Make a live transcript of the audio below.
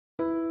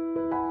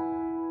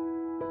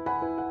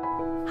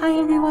Hi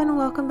everyone,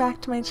 welcome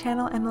back to my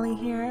channel. Emily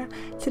here.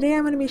 Today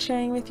I'm going to be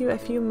sharing with you a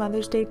few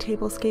Mother's Day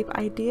tablescape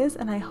ideas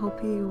and I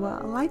hope you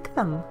like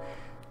them.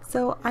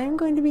 So I'm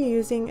going to be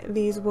using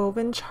these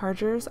woven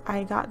chargers.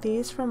 I got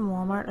these from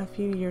Walmart a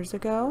few years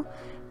ago,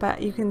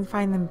 but you can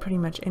find them pretty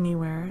much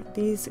anywhere.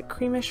 These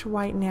creamish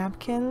white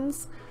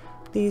napkins,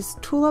 these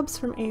tulips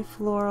from A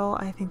Floral,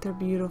 I think they're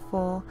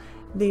beautiful.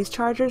 These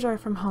chargers are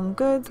from Home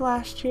Goods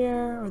last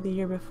year or the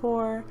year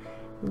before.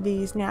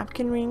 These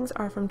napkin rings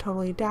are from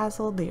Totally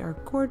Dazzled. They are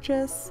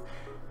gorgeous.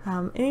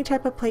 Any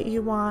type of plate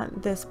you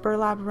want. This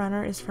burlap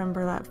runner is from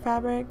Burlap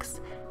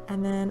Fabrics.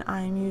 And then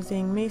I'm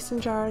using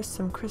mason jars,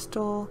 some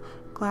crystal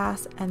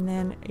glass, and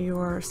then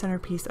your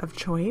centerpiece of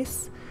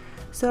choice.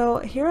 So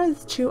here are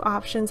the two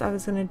options I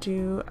was going to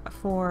do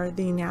for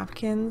the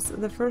napkins.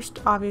 The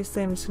first,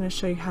 obviously, I'm just going to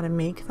show you how to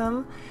make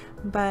them,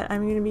 but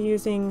I'm going to be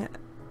using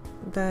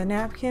the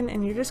napkin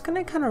and you're just going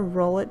to kind of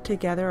roll it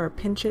together or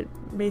pinch it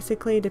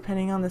basically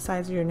depending on the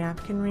size of your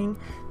napkin ring.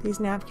 These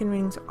napkin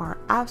rings are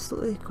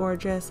absolutely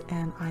gorgeous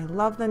and I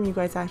love them. You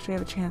guys actually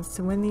have a chance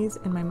to win these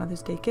in my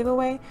Mother's Day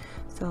giveaway.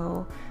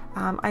 So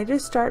I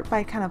just start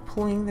by kind of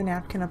pulling the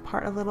napkin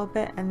apart a little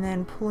bit and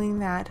then pulling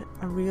that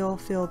real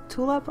filled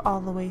tulip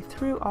all the way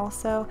through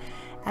also.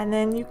 And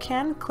then you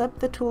can clip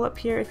the tulip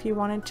here if you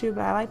wanted to,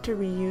 but I like to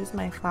reuse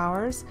my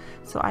flowers.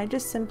 So I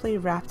just simply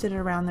wrapped it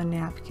around the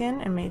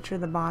napkin and made sure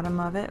the bottom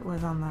of it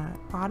was on the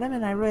bottom.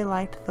 And I really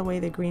liked the way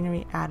the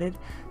greenery added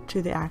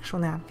to the actual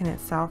napkin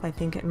itself. I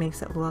think it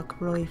makes it look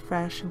really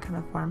fresh and kind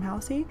of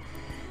farmhousey.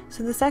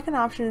 So the second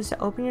option is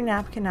to open your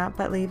napkin up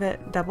but leave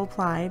it double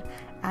plied.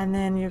 And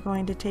then you're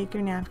going to take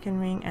your napkin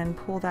ring and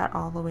pull that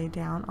all the way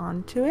down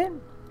onto it.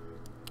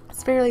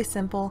 It's fairly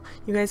simple.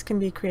 You guys can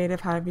be creative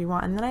however you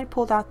want. And then I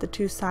pulled out the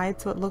two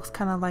sides so it looks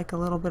kind of like a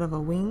little bit of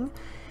a wing.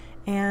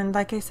 And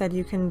like I said,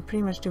 you can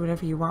pretty much do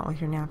whatever you want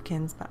with your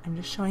napkins, but I'm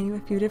just showing you a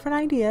few different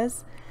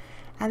ideas.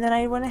 And then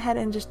I went ahead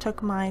and just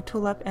took my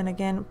tulip and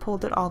again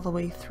pulled it all the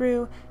way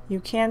through. You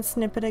can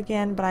snip it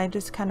again, but I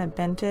just kind of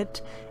bent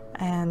it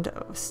and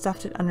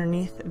stuffed it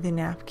underneath the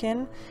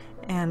napkin,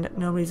 and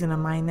nobody's gonna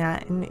mind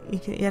that, and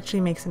it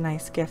actually makes a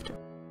nice gift.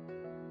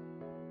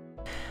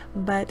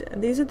 But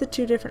these are the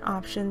two different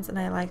options and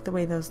I like the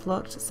way those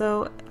looked.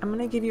 So I'm going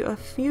to give you a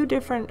few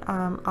different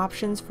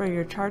options for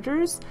your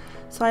chargers.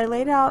 So I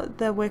laid out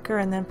the wicker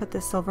and then put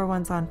the silver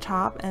ones on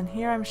top, and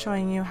here I'm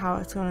showing you how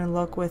it's going to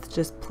look with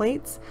just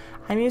plates.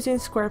 I'm using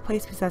square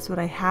plates because that's what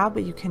I have,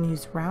 but you can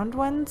use round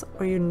ones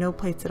or you no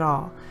plates at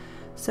all.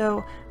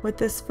 So with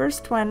this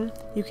first one,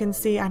 you can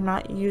see I'm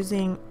not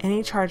using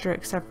any charger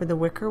except for the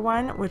wicker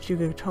one, which you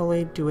could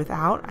totally do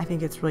without. I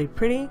think it's really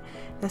pretty.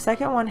 The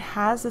second one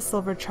has a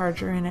silver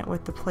charger in it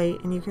with the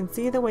plate, and you can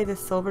see the way the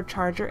silver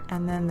charger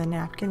and then the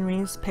napkin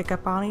rings pick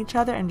up on each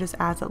other and just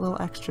adds a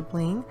little extra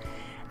bling.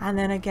 And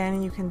then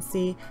again, you can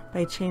see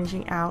by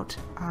changing out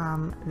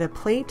the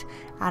plate,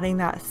 adding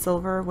that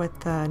silver with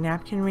the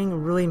napkin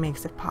ring really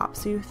makes it pop.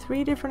 So you have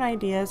three different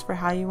ideas for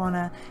how you want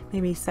to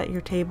maybe set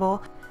your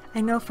table. I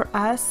know for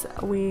us,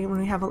 when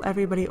we have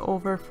everybody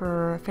over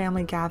for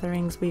family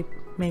gatherings, we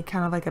make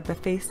kind of like a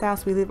buffet style,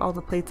 so we leave all the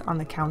plates on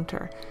the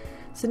counter.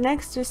 So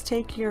next, just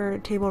take your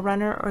table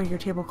runner or your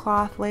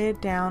tablecloth, lay it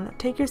down,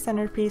 take your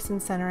centerpiece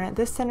and center it.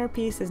 This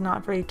centerpiece is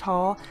not very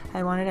tall.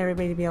 I wanted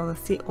everybody to be able to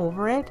see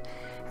over it.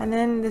 And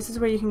then this is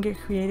where you can get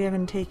creative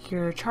and take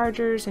your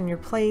chargers and your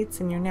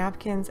plates and your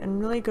napkins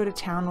and really go to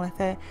town with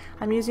it.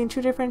 I'm using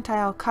two different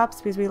style cups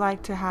because we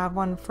like to have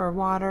one for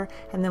water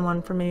and then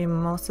one for maybe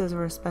mimosas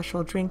or a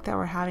special drink that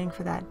we're having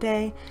for that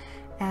day.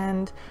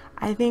 And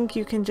I think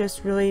you can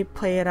just really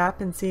play it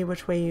up and see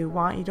which way you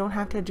want. You don't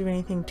have to do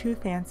anything too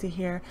fancy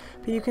here,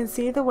 but you can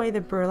see the way the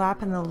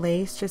burlap and the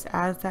lace just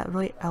adds that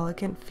really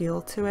elegant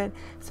feel to it,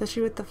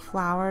 especially with the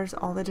flowers,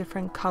 all the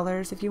different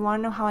colors. If you want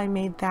to know how I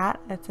made that,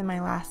 that's in my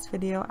last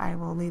video. I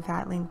will leave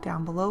that link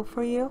down below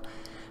for you.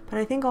 But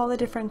I think all the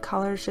different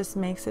colors just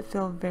makes it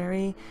feel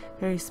very,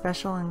 very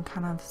special and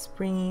kind of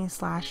springy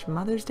 /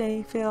 Mother's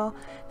Day feel.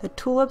 The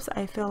tulips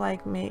I feel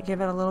like may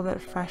give it a little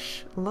bit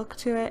fresh look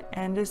to it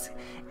and just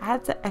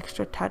adds an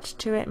extra touch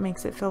to it,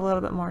 makes it feel a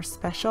little bit more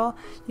special.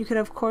 You could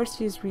of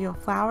course use real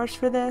flowers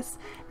for this,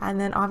 and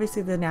then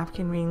obviously the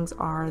napkin rings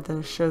are the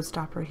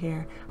showstopper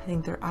here. I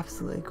think they're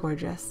absolutely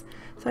gorgeous.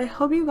 So I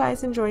hope you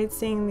guys enjoyed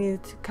seeing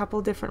these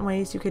couple different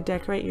ways you could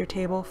decorate your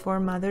table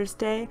for Mother's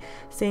Day,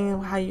 seeing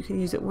how you could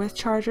use it with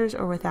chargers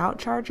or without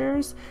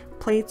chargers,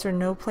 plates or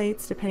no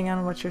plates depending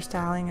on what your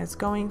styling is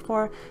going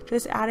for.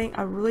 Just adding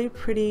a really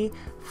pretty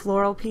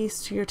floral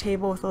piece to your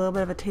table with a little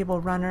bit of a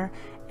table runner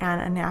and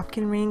a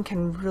napkin ring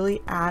can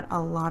really add a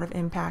lot of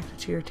impact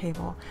to your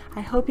table.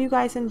 I hope you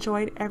guys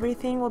enjoyed.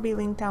 Everything will be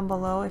linked down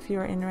below if you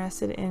are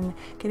interested in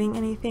getting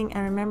anything,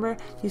 and remember,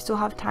 you still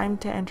have time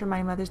to enter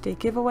my Mother's Day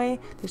giveaway.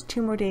 There's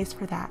 2 more days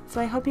for that. So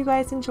I hope you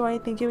guys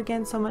enjoyed. Thank you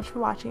again so much for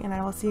watching, and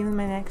I will see you in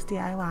my next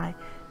DIY.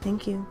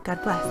 Thank you.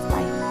 God bless.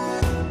 Bye.